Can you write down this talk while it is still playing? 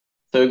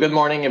So good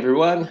morning,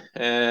 everyone,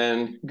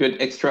 and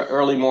good extra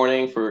early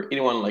morning for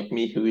anyone like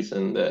me who's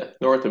in the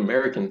North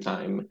American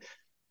time.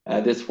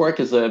 This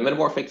work is a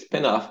metamorphic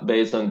spin-off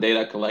based on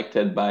data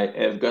collected by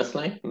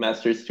Gosselin,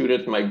 master's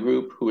student in my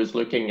group, who is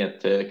looking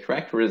at the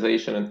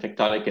characterization and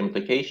tectonic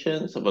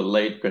implications of a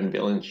late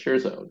Grenvillian shear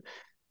zone.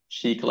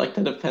 She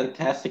collected a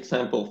fantastic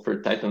sample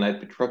for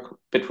titanite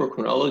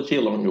petrochronology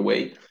along the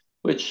way,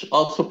 which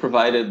also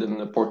provided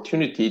an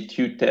opportunity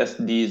to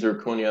test the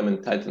zirconium and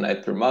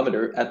titanite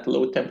thermometer at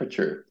low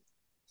temperature.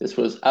 This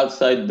was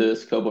outside the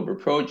scope of her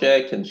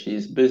project, and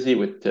she's busy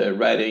with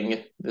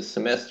writing this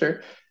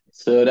semester,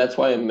 so that's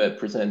why I'm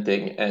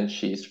presenting, and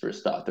she's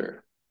first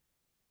author.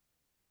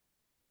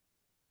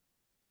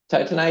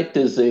 Titanite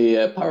is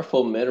a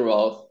powerful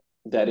mineral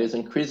that is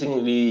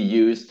increasingly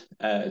used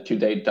to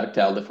date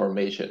ductile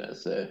deformation,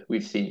 as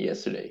we've seen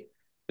yesterday.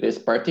 It is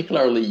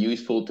particularly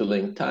useful to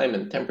link time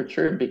and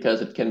temperature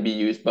because it can be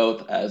used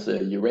both as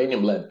a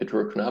uranium-lead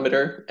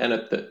petrochronometer and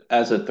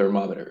as a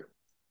thermometer.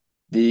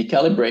 The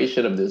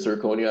calibration of the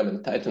zirconium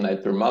and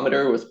titanite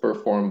thermometer was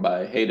performed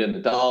by Hayden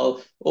et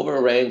al. Over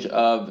a range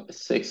of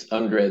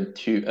 600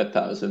 to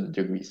 1,000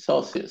 degrees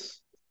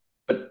Celsius.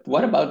 But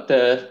what about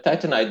the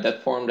titanite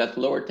that formed at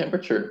lower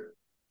temperature?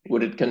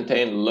 Would it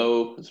contain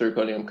low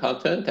zirconium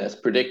content as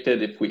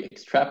predicted if we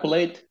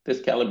extrapolate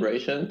this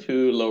calibration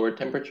to lower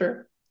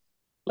temperature?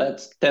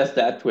 Let's test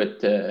that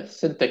with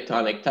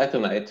syntectonic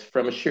titanite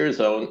from a shear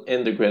zone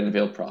in the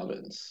Grenville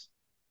province.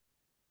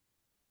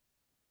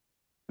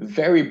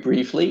 Very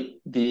briefly,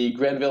 the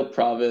Grenville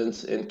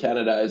province in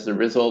Canada is the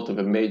result of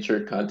a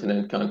major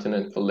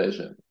continent-continent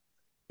collision.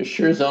 The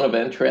shear zone of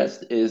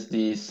interest is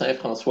the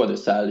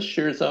Saint-François-de-Sales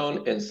shear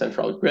zone in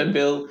central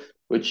Grenville,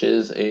 which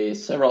is a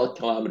several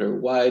kilometer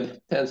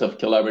wide, tens of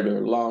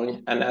kilometer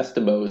long,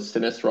 anastomose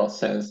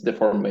sinistral-sense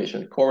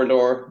deformation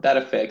corridor that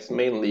affects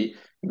mainly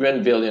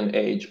Grenvillian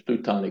age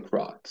plutonic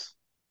rocks.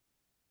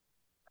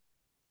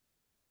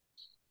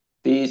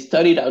 The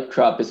studied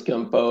outcrop is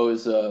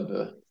composed of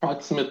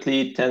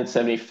approximately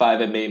 1075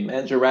 MA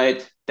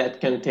mangerite that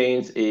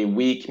contains a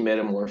weak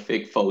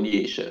metamorphic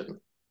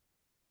foliation.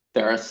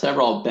 There are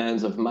several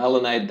bands of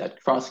mylonite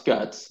that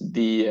crosscuts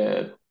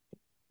the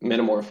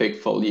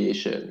metamorphic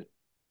foliation.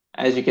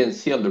 As you can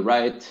see on the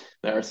right,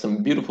 there are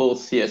some beautiful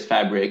CS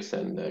fabrics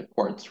and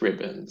quartz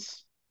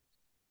ribbons.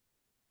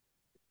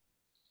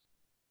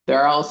 There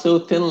are also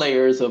thin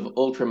layers of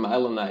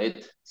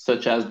ultramylonite,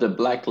 such as the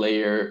black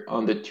layer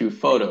on the two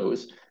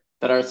photos,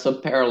 that are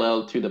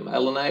subparallel to the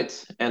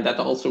mylonites and that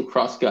also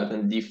crosscut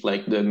and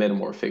deflect the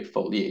metamorphic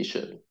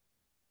foliation.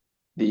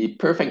 The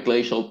perfect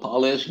glacial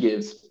polish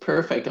gives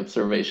perfect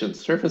observation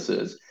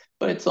surfaces,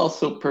 but it's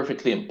also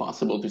perfectly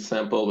impossible to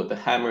sample with a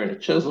hammer and a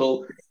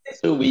chisel,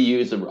 so we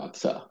use a rock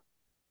saw.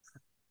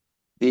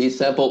 The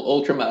sample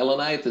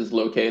ultramylonite is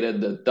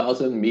located a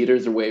dozen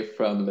meters away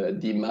from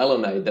the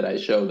mylonite that I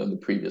showed on the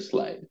previous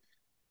slide.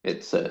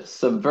 It's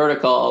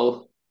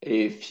subvertical,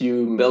 a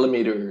few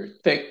millimeters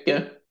thick,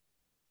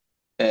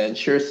 and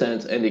shear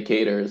sense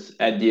indicators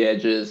at the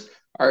edges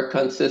are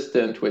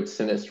consistent with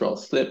sinistral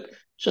slip,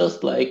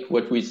 just like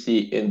what we see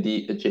in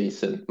the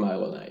adjacent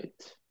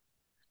mylonite.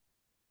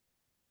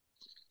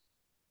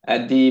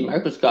 At the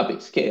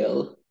microscopic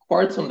scale,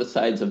 quartz on the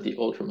sides of the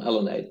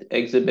ultramylonite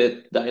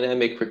exhibit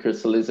dynamic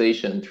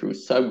recrystallization through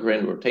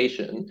subgrain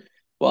rotation,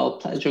 while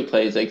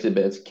plagioclase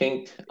exhibits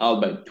kinked,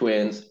 albite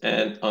twins,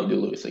 and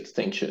undulose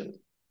extinction.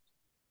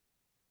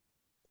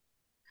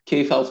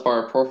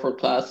 K-Feldspar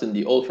porphyroclasts in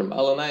the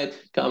ultramylonite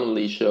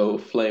commonly show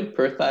flame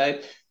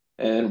perthite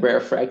and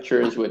rare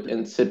fractures with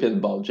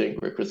incipient bulging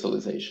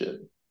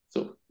recrystallization.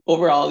 So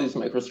overall, these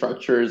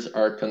microstructures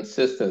are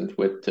consistent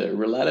with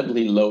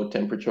relatively low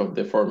temperature of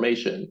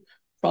deformation,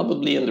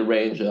 probably in the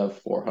range of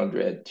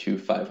 400 to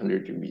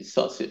 500 degrees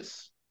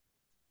Celsius.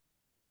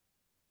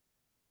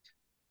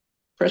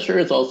 Pressure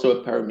is also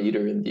a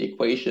parameter in the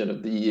equation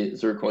of the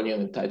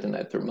zirconium and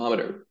titanite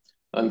thermometer.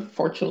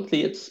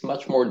 Unfortunately, it's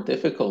much more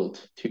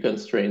difficult to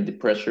constrain the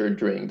pressure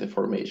during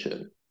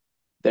deformation.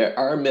 There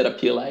are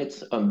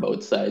metapielites on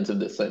both sides of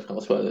the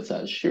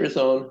Saint-François-de-Sales shear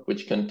zone,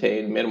 which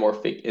contain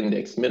metamorphic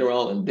index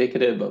mineral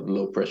indicative of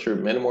low pressure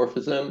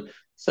metamorphism,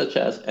 such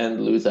as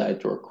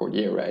andalusite or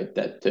cordierite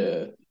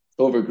that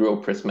overgrow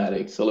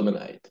prismatic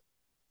sillimanite.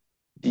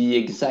 The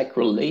exact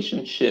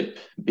relationship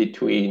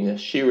between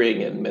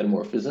shearing and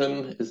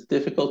metamorphism is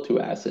difficult to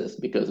assess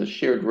because the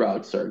sheared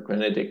rocks are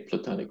granitic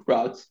plutonic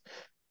rocks,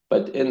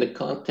 but in the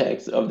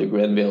context of the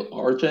Grenville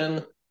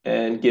origin,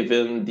 and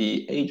given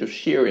the age of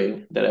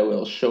shearing that I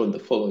will show in the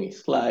following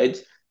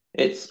slides,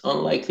 it's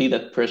unlikely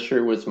that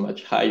pressure was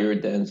much higher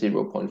than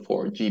 0.4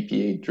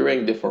 GPa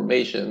during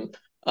deformation,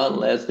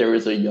 unless there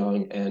is a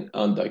young and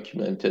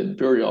undocumented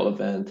burial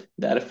event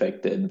that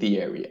affected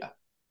the area.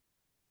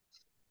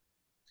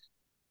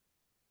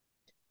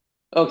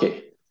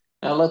 Okay,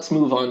 now let's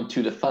move on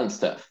to the fun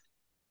stuff.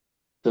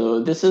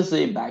 So this is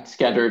a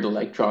backscattered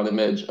electron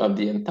image of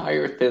the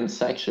entire thin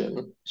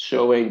section,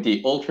 showing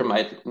the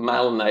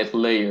ultramylonite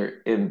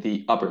layer in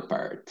the upper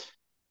part.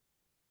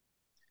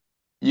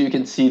 You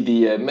can see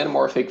the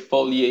metamorphic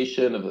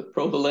foliation of the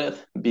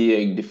protolith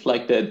being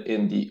deflected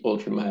in the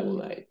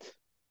ultramylonite.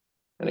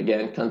 And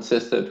again,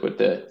 consistent with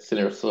the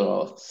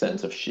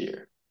sinistral-sense of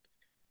shear.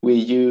 We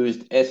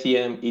used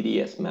SEM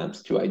EDS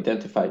maps to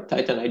identify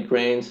titanite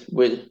grains,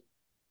 which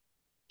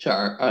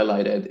are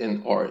highlighted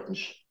in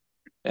orange.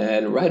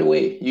 And right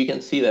away, you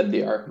can see that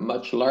they are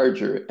much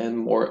larger and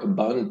more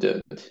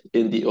abundant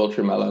in the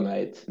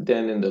ultramylonite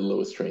than in the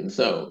low strain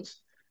zones.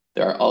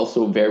 There are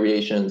also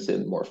variations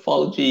in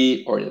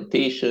morphology,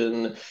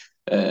 orientation,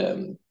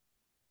 and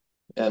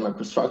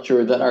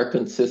microstructure that are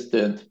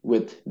consistent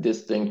with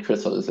distinct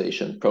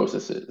crystallization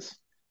processes.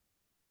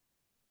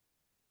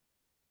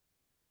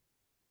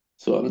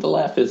 So on the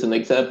left is an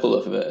example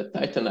of a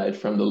titanite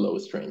from the low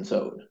strain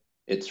zone.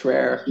 It's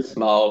rare,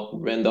 small,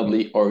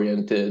 randomly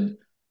oriented,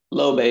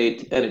 low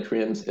bait, and it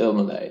rims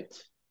ilmenite.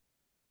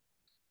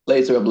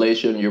 Laser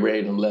ablation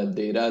uranium lead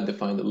data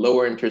defined a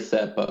lower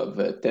intercept of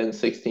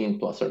 1016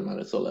 plus or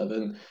minus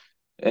 11,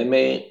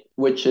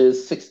 which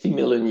is 60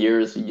 million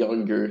years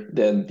younger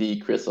than the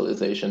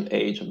crystallization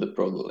age of the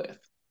protolith.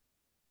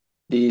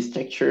 These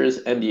textures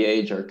and the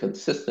age are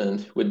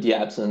consistent with the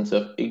absence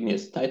of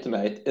igneous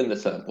titanite in the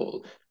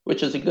sample,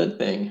 which is a good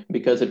thing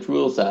because it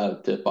rules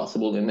out the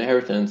possible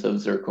inheritance of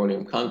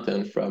zirconium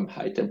content from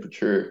high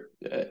temperature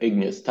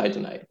igneous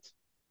titanite.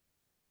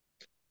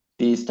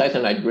 These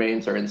titanite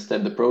grains are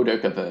instead the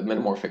product of a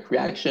metamorphic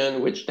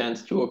reaction, which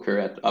tends to occur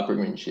at upper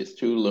green schist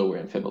 2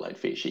 lower amphibolite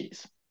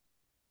facies.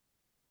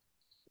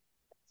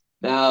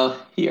 Now,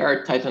 here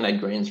are titanite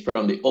grains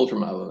from the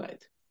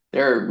ultramylonite.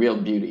 They're real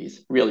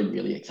beauties, really,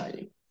 really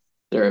exciting.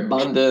 They're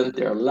abundant,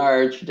 they're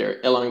large,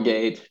 they're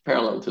elongate,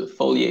 parallel to the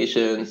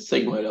foliation,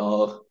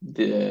 sigmoidal,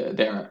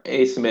 they are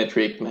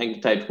asymmetric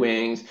magnetite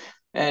wings,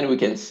 and we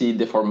can see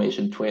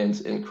deformation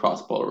twins in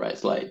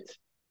cross-polarized light.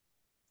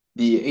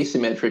 The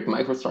asymmetric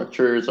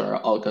microstructures are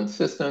all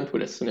consistent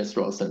with a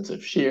sinistral-sense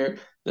of shear,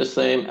 the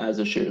same as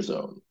a shear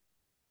zone.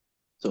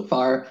 So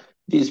far,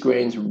 these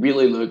grains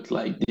really look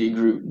like they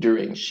grew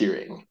during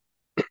shearing.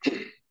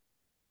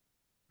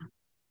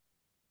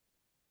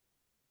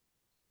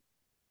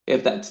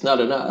 If that's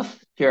not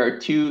enough, here are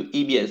two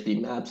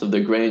EBSD maps of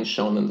the grains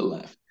shown on the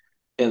left.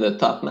 In the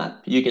top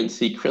map, you can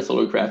see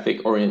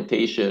crystallographic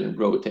orientation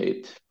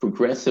rotate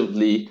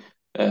progressively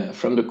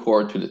from the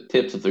core to the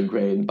tips of the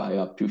grain by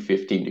up to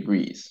 15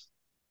 degrees.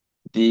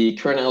 The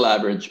kernel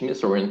average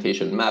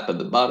misorientation map at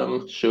the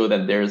bottom show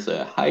that there's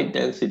a high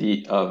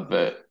density of,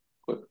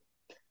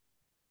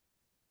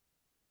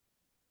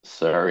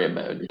 sorry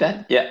about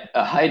that. Yeah,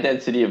 a high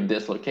density of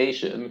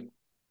dislocation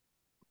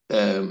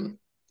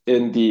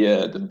in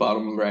the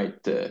bottom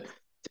right tip.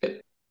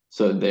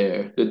 So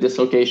there, the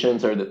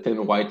dislocations are the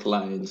thin white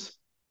lines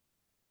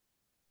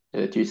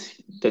that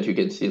you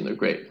can see in the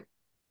grain.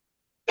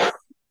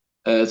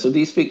 So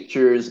these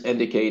pictures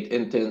indicate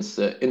intense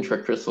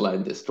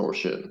intracrystalline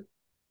distortion.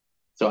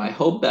 So I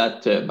hope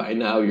that by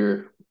now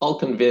you're all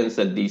convinced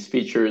that these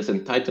features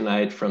in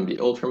titanite from the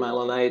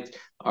ultramylonite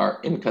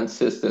are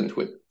inconsistent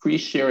with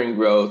pre-shearing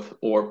growth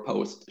or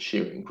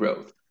post-shearing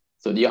growth.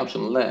 So the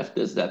option left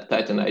is that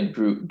titanite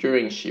grew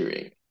during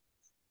shearing.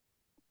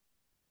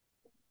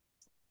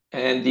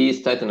 And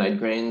these titanite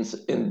grains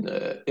in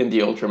the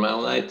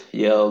ultramylonite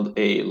yield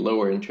a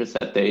lower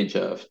intercept age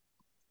of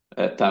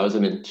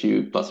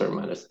 1002 plus or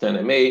minus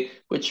 10 MA,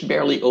 which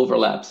barely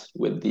overlaps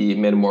with the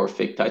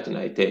metamorphic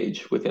titanite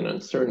age within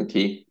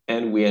uncertainty,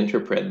 and we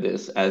interpret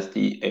this as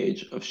the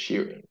age of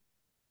shearing.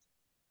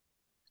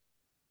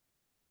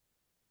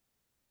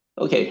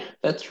 Okay,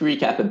 let's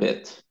recap a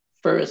bit.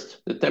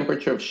 First, the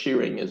temperature of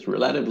shearing is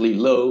relatively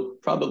low,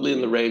 probably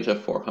in the range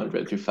of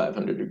 400 to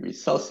 500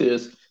 degrees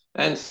Celsius,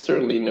 and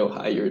certainly no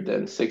higher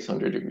than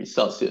 600 degrees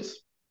Celsius.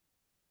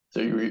 So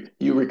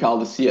you recall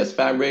the CS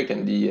fabric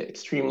and the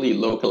extremely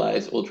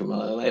localized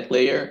ultramylonite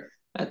layer.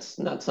 That's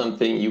not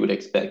something you would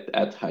expect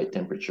at high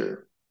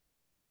temperature.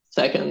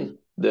 Second,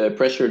 the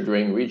pressure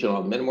during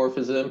regional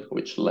metamorphism,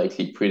 which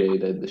likely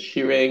predated the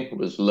shearing,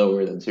 was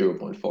lower than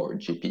 0.4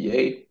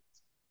 GPa.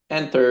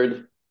 And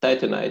third,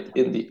 titanite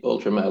in the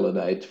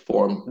ultramylonite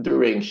formed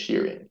during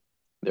shearing.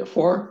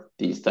 Therefore,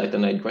 these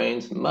titanite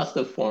grains must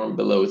have formed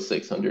below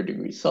 600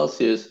 degrees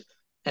Celsius,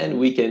 and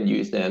we can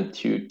use them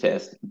to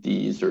test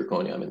the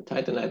zirconium and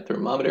titanite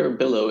thermometer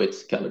below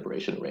its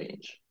calibration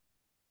range.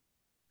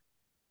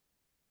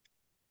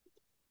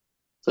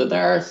 So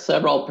there are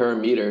several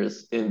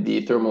parameters in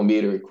the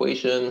thermometer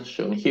equation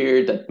shown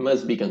here that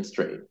must be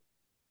constrained.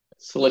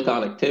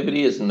 Silicon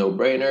activity is a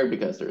no-brainer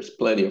because there's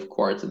plenty of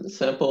quartz in the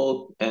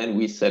sample, and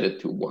we set it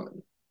to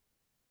 1.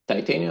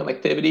 Titanium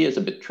activity is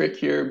a bit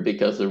trickier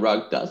because the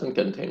rock doesn't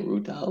contain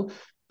rutile,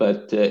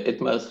 but it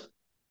must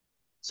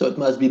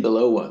be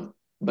below 1.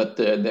 But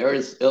there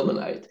is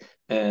ilmenite,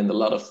 and a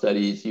lot of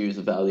studies use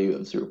a value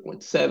of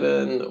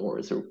 0.7 or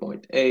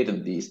 0.8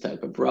 in these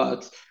type of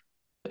rocks.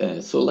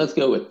 So let's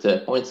go with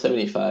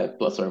 0.75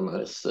 plus or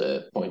minus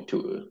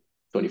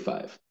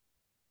 0.25.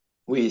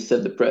 We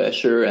set the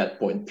pressure at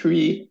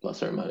 0.3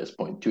 plus or minus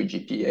 0.2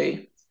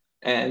 GPa.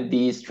 And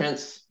these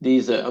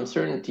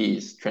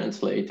uncertainties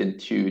translate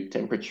into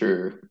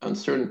temperature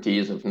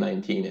uncertainties of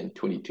 19 and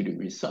 22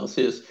 degrees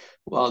Celsius,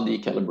 while the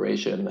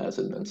calibration has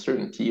an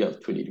uncertainty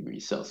of 20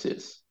 degrees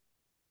Celsius.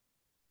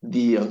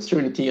 The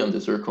uncertainty on the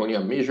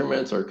zirconium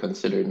measurements are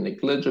considered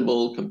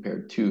negligible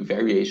compared to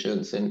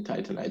variations in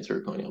titanite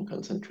zirconium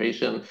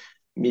concentration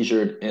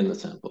measured in the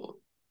sample.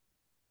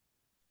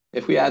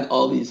 If we add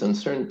all these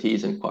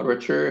uncertainties in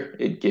quadrature,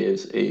 it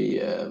gives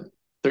a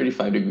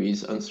 35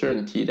 degrees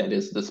uncertainty that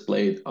is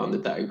displayed on the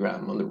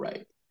diagram on the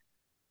right.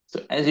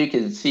 So as you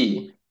can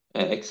see,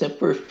 except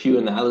for a few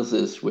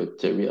analyses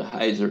with real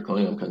high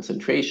zirconium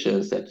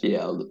concentrations that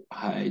yield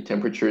high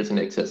temperatures in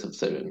excess of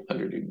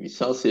 700 degrees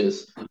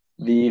Celsius,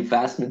 the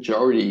vast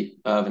majority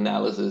of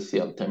analyses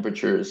yield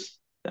temperatures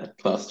that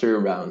cluster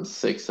around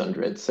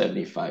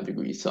 675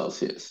 degrees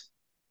Celsius.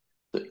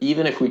 So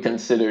even if we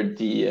consider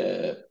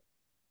the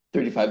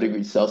 35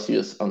 degrees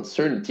Celsius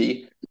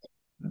uncertainty,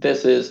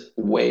 this is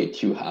way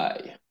too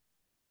high.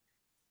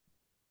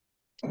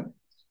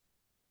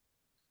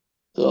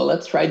 So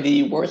let's try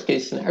the worst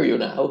case scenario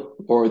now,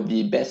 or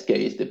the best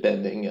case,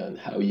 depending on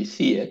how you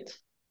see it.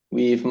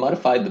 We've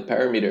modified the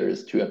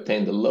parameters to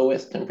obtain the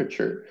lowest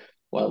temperature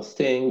while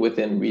staying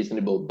within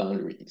reasonable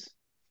boundaries.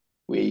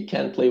 We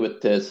can't play with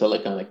the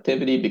silicon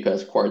activity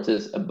because quartz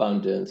is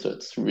abundant, so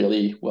it's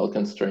really well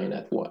constrained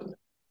at 1.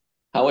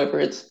 However,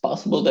 it's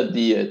possible that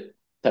the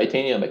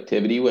titanium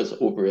activity was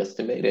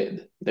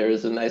overestimated. There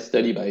is a nice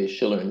study by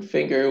Schiller and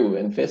Finger who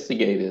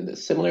investigated a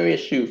similar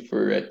issue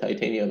for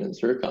titanium and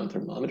zircon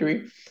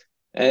thermometry,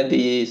 and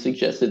he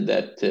suggested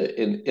that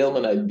in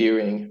ilmenite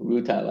bearing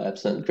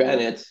rutile-absent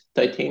granites,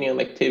 titanium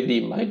activity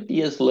might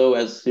be as low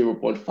as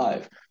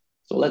 0.5.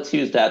 So let's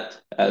use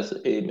that as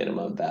a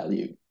minimum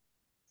value.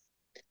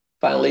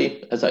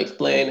 Finally, as I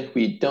explained,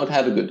 we don't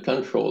have a good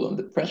control on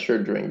the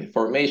pressure during the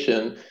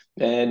formation,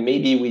 and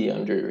maybe we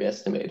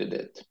underestimated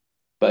it.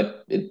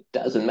 But it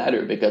doesn't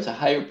matter because a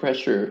higher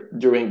pressure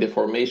during the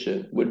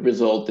formation would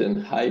result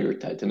in higher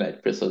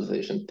titanite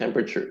crystallization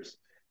temperatures,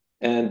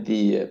 and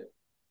the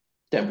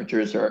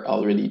temperatures are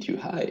already too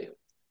high.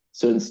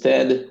 So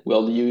instead,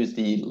 we'll use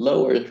the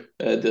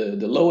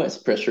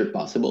lowest pressure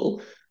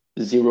possible,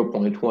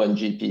 0.1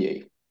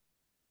 GPa.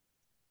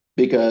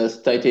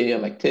 Because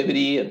titanium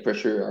activity and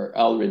pressure are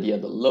already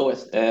at the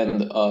lowest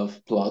end of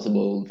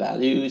plausible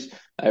values,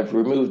 I've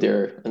removed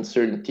their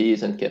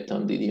uncertainties and kept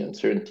only the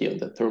uncertainty on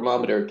the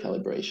thermometer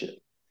calibration.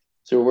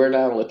 So we're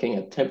now looking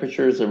at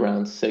temperatures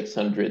around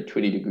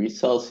 620 degrees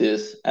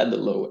Celsius at the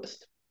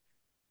lowest.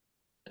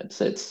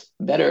 It's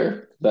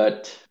better,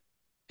 but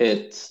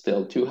it's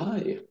still too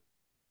high.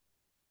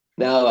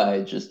 Now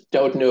I just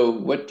don't know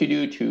what to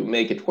do to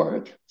make it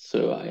work,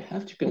 so I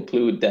have to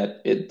conclude that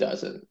it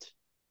doesn't.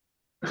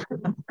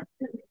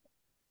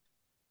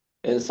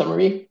 In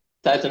summary,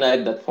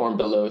 titanite that form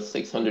below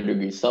 600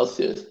 degrees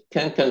Celsius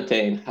can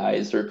contain high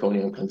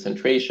zirconium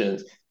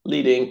concentrations,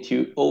 leading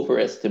to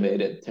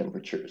overestimated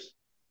temperatures.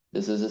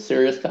 This is a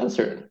serious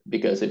concern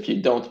because if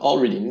you don't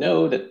already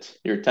know that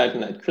your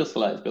titanite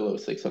crystallized below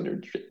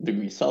 600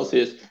 degrees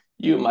Celsius,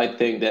 you might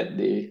think that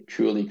they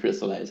truly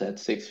crystallize at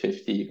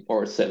 650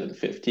 or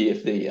 750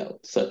 if they yield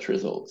such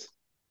results.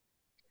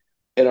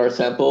 In our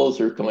samples,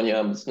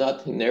 zirconium is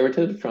not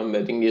inherited from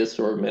a dingus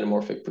or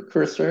metamorphic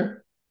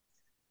precursor,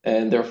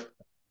 and the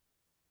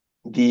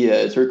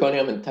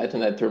zirconium and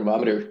titanite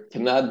thermometer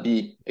cannot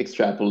be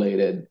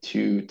extrapolated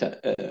to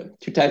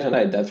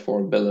titanite that's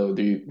formed below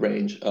the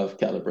range of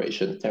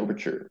calibration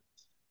temperature.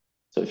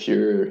 So if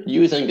you're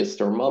using this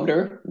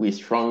thermometer, we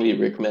strongly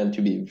recommend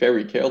to be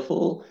very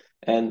careful,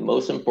 and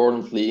most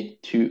importantly,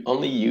 to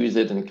only use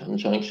it in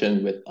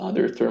conjunction with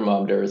other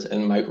thermometers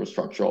and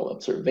microstructural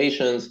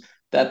observations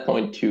that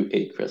point to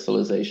a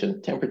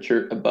crystallization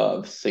temperature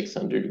above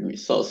 600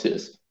 degrees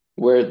Celsius,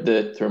 where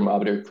the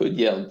thermometer could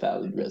yield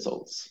valid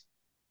results.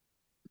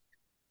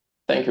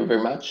 Thank you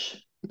very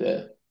much.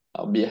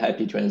 I'll be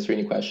happy to answer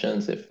any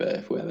questions if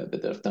we have a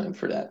bit of time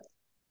for that.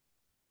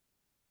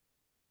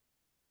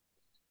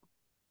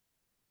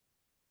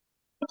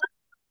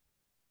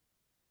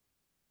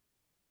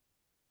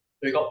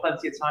 We've got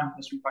plenty of time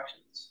for some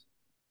questions.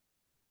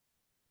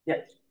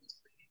 Yeah.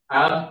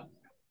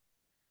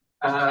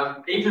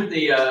 Even if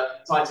the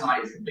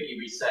titanite is completely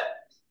reset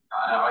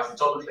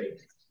isotopically,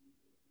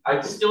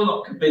 I'm still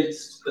not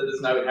convinced that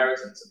there's no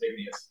inheritance of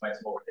igneous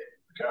metamorphic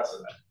precursor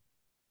there.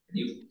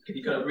 Can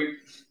you kind of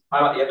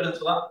highlight the evidence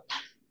for that?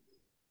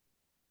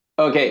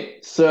 Okay,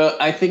 so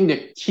I think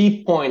the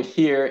key point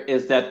here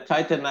is that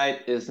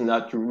titanite is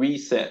not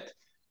reset;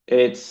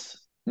 it's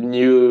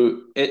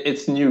new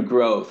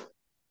growth.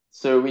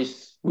 So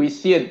we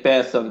see it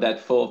best on that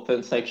full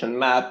thin section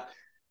map.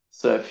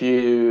 So if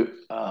you,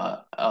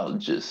 I'll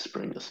just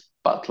bring the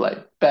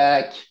spotlight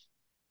back.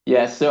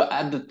 Yeah, so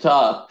at the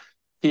top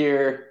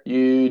here,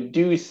 you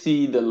do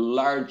see the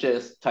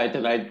largest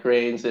titanite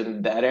grains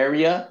in that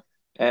area.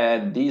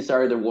 And these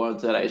are the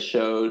ones that I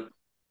showed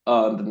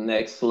on the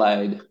next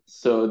slide.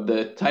 So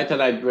the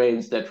titanite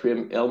grains that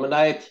rim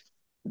ilmenite,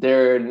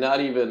 they're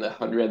not even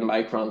 100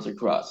 microns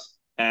across.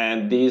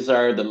 And these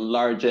are the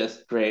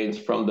largest grains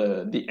from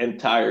the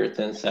entire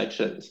thin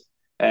sections.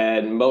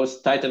 And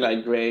most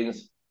titanite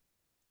grains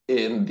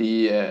in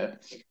the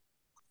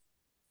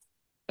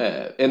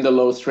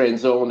low strain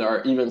zone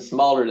are even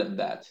smaller than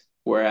that,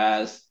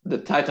 whereas the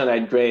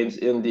titanite grains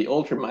in the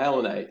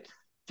ultramylonite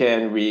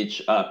can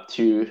reach up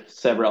to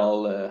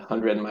several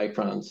hundred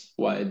microns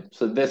wide.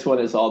 So this one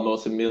is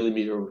almost a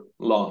millimeter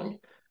long.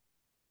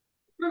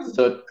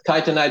 So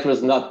titanite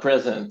was not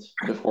present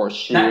before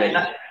shearing.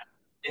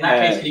 In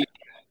that case, can you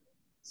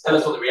tell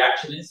us what the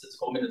reaction is that's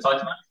forming the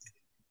titanite?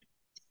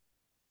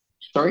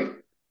 Sorry?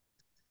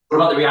 What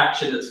about the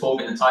reaction that's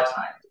forming the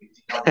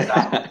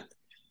titanite?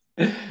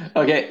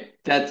 Okay,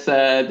 that's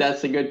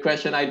a good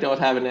question. I don't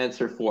have an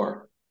answer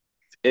for.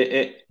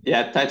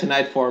 Yeah,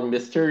 titanite formed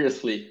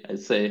mysteriously, I'd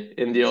say,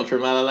 in the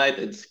ultramylonite.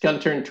 It's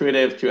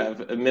counterintuitive to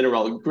have a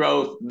mineral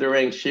growth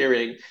during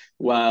shearing,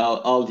 while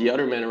all the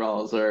other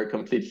minerals are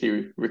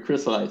completely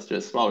recrystallized to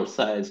a smaller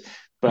size.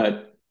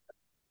 But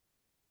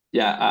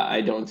yeah,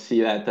 I don't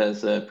see that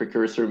as a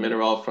precursor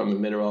mineral from a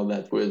mineral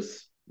that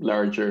was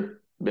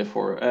larger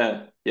before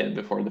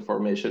before the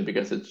formation,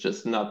 because it's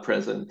just not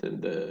present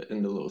in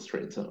the low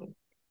strain zone.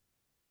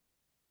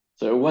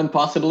 So one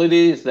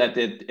possibility is that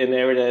it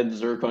inherited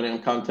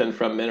zirconium content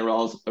from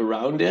minerals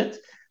around it,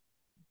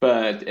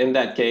 but in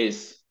that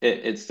case,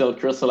 it still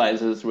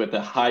crystallizes with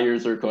a higher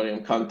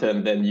zirconium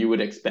content than you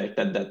would expect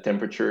at that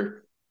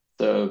temperature.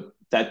 So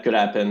that could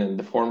happen in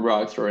deformed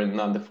rocks or in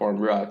non-deformed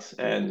rocks,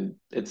 and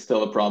it's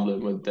still a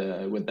problem with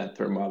that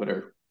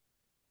thermometer.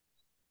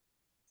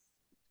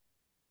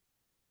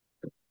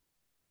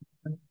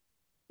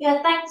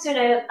 Yeah, thanks,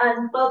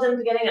 and well done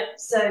for getting up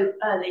so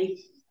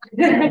early.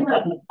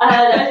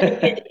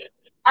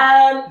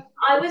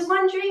 I was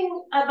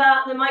wondering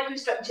about the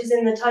microstructures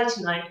in the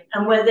titanite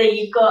and whether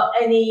you've got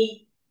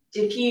any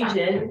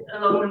diffusion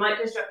along the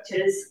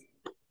microstructures,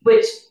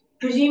 which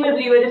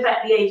presumably would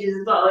affect the ages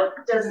as well.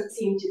 It doesn't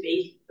seem to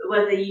be, but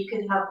whether you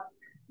could have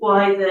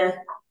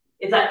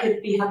if that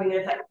could be having an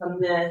effect on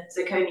the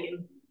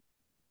zirconium.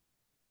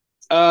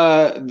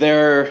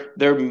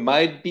 There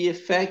might be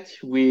effect.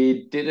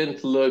 We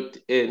didn't look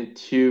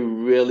into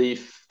really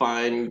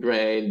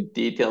fine-grained,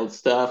 detailed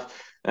stuff.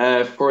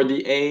 For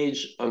the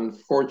age,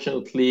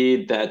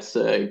 unfortunately, that's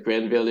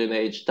Grenvillian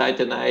age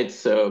titanite.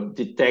 So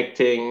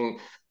detecting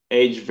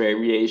age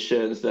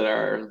variations that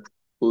are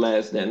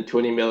less than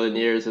 20 million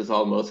years is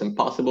almost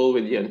impossible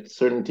with the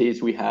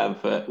uncertainties we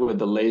have with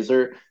the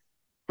laser.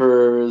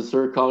 For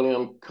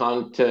zirconium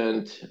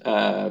content,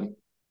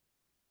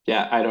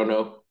 yeah, I don't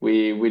know.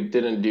 We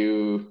didn't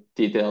do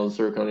detailed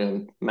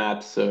zirconium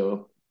maps,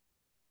 so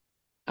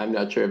I'm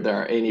not sure if there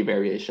are any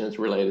variations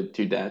related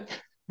to that.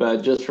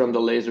 But just from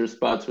the laser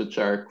spots, which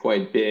are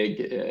quite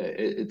big,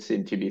 it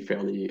seemed to be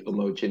fairly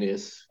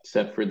homogeneous,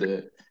 except for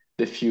the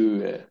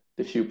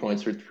few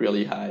points with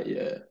really high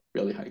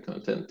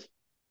content.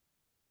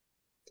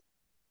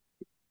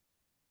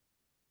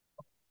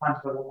 Time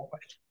for one more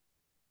question.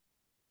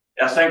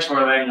 Yes, thanks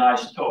for a very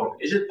nice talk.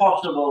 Is it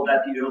possible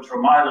that the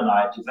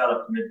ultramylonite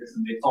developed in a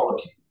different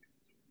mythology?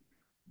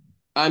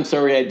 I'm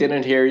sorry, I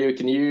didn't hear you.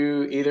 Can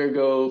you either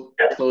go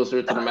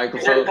closer to the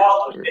microphone?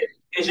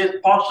 Is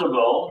it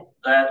possible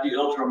that the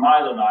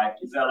ultramylonite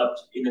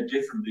developed in a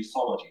different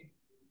mythology?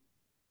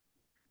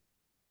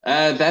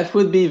 That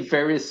would be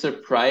very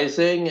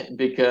surprising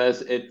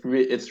because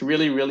it's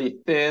really, really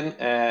thin,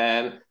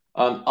 and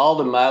on all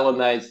the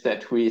mylonites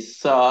that we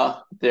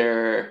saw,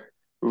 they're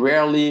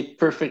rarely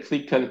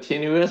perfectly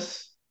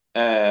continuous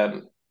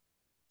in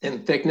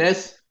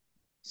thickness.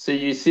 So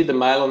you see the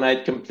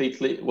mylonite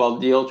completely, well,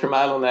 the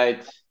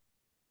ultramylonite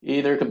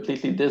either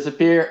completely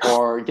disappear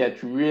or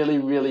get really,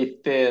 really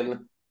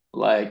thin,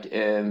 like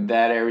in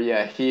that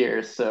area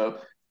here. So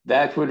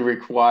that would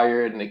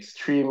require an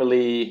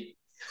extremely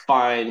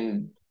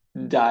fine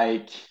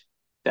dike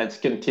that's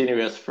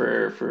continuous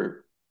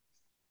for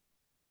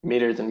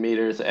meters and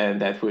meters,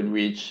 and that would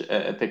reach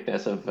a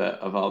thickness of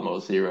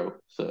almost 0,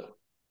 so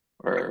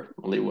or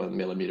only 1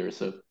 millimeter.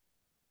 So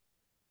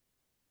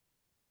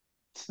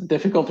it's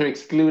difficult to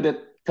exclude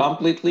it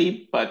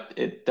completely, but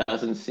it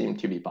doesn't seem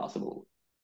to be possible.